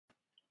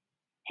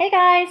Hey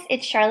guys,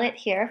 it's Charlotte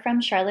here from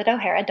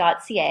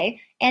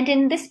charlotteohara.ca, and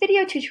in this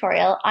video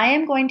tutorial, I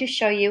am going to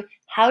show you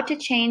how to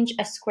change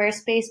a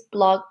Squarespace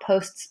blog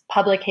post's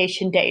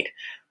publication date.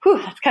 Whew,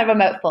 that's kind of a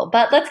mouthful,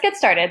 but let's get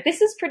started.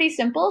 This is pretty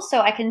simple, so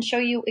I can show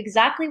you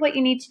exactly what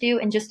you need to do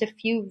in just a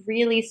few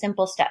really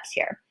simple steps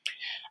here.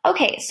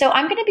 Okay, so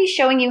I'm going to be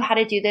showing you how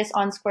to do this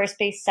on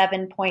Squarespace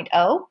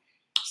 7.0.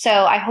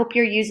 So I hope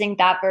you're using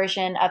that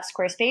version of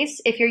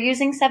Squarespace. If you're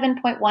using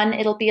 7.1,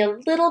 it'll be a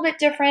little bit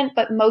different,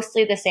 but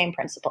mostly the same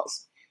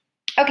principles.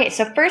 Okay,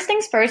 so first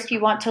things first, you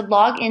want to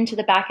log into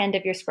the back end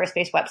of your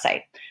Squarespace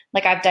website,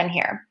 like I've done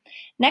here.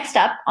 Next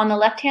up, on the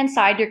left-hand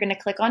side, you're going to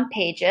click on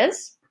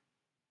Pages.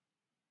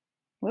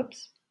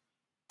 Whoops.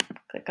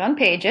 Click on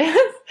Pages.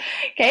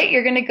 Okay,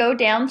 you're going to go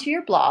down to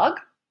your blog,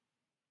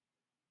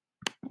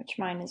 which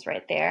mine is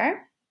right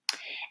there.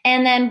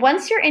 And then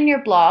once you're in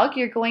your blog,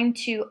 you're going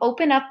to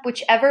open up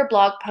whichever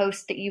blog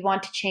post that you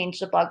want to change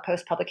the blog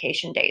post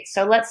publication date.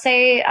 So let's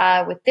say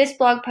with this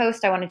blog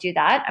post, I want to do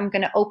that. I'm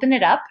going to open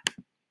it up,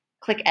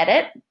 click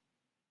Edit,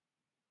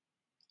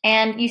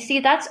 and you see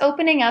that's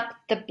opening up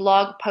the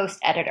blog post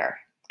editor,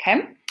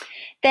 okay?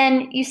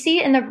 Then you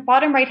see in the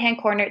bottom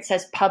right-hand corner, it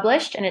says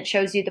Published, and it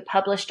shows you the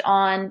published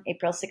on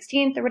April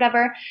 16th or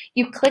whatever.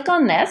 You click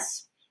on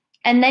this,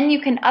 and then you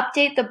can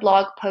update the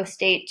blog post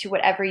date to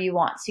whatever you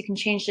want. So you can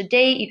change the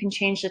date, you can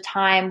change the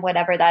time,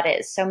 whatever that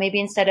is. So maybe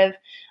instead of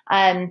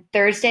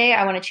Thursday,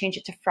 I want to change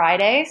it to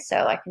Friday.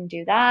 So I can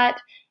do that.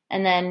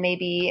 And then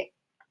maybe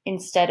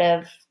instead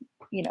of,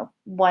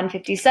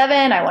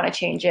 1:57, I want to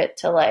change it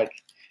to like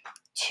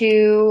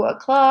 2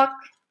 o'clock.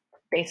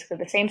 Basically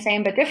the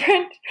same, but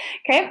different.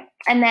 Okay.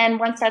 And then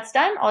once that's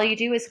done, all you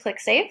do is click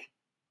Save.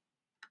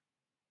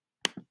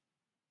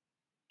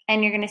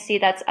 And you're going to see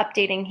that's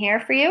updating here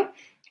for you.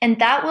 And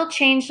that will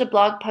change the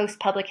blog post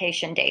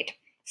publication date.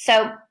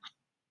 So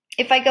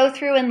if I go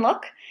through and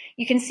look,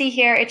 you can see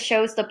here it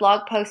shows the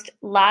blog post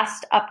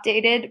last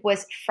updated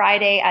was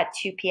Friday at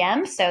 2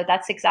 p.m. So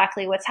that's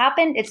exactly what's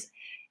happened. It's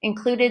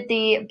included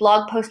the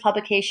blog post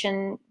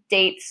publication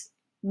date's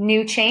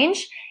new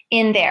change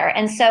in there.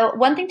 And so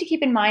one thing to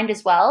keep in mind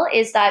as well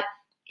is that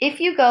if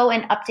you go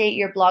and update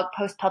your blog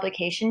post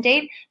publication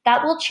date,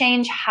 that will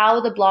change how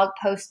the blog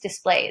post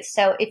displays.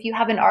 So if you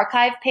have an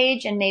archive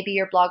page and maybe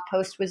your blog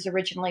post was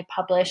originally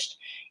published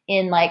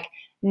in like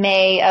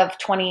May of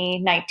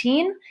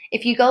 2019,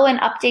 if you go and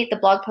update the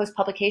blog post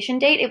publication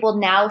date, it will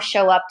now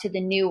show up to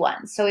the new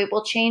one. So it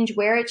will change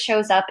where it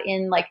shows up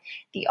in like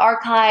the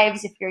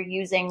archives. If you're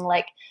using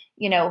like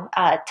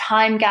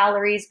time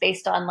galleries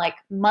based on like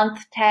month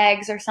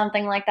tags or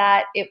something like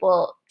that, it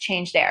will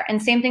change there. And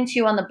same thing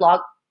too on the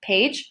blog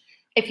page.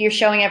 If you're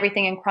showing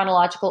everything in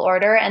chronological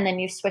order and then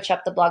you switch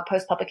up the blog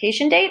post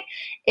publication date,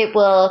 it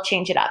will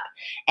change it up.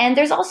 And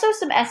there's also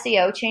some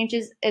SEO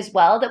changes as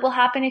well that will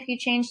happen if you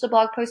change the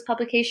blog post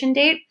publication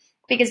date,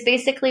 because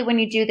basically when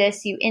you do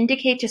this, you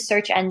indicate to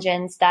search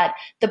engines that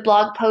the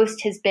blog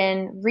post has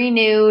been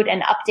renewed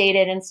and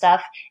updated and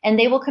stuff, and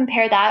they will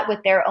compare that with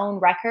their own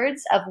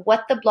records of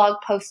what the blog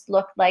post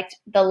looked like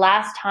the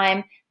last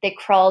time they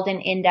crawled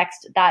and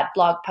indexed that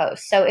blog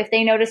post. So if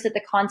they notice that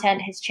the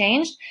content has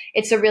changed,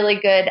 it's a really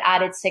good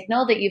added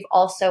signal that you've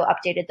also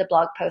updated the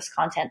blog post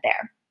content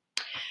there.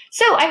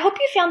 So I hope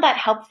you found that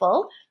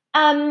helpful.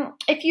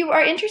 If you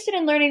are interested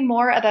in learning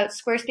more about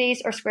Squarespace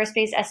or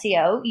Squarespace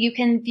SEO, you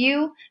can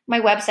view my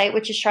website,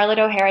 which is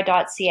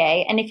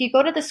charlotteohara.ca. And if you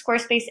go to the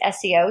Squarespace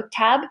SEO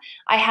tab,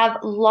 I have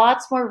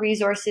lots more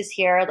resources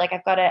here. Like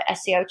I've got a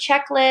SEO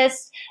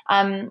checklist,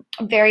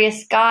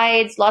 various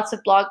guides, lots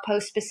of blog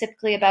posts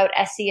specifically about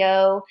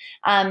SEO,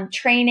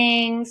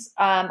 trainings,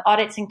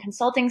 audits and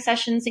consulting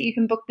sessions that you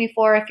can book me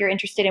for if you're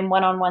interested in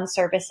one-on-one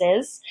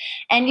services.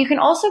 And you can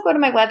also go to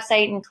my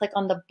website and click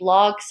on the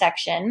blog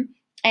section.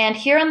 And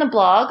here on the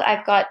blog,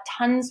 I've got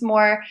tons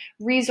more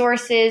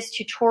resources,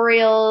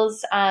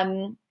 tutorials,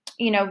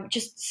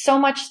 just so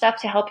much stuff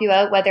to help you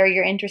out, whether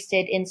you're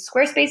interested in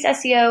Squarespace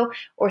SEO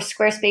or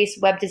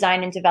Squarespace web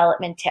design and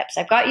development tips.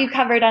 I've got you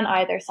covered on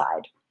either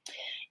side.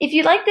 If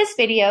you like this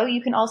video,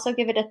 you can also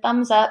give it a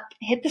thumbs up,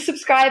 hit the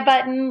subscribe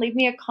button, leave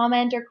me a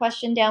comment or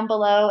question down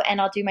below, and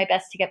I'll do my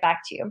best to get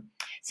back to you.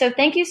 So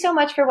thank you so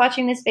much for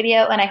watching this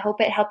video, and I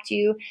hope it helped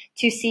you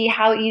to see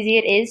how easy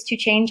it is to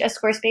change a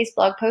Squarespace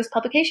blog post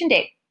publication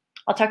date.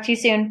 I'll talk to you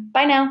soon.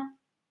 Bye now.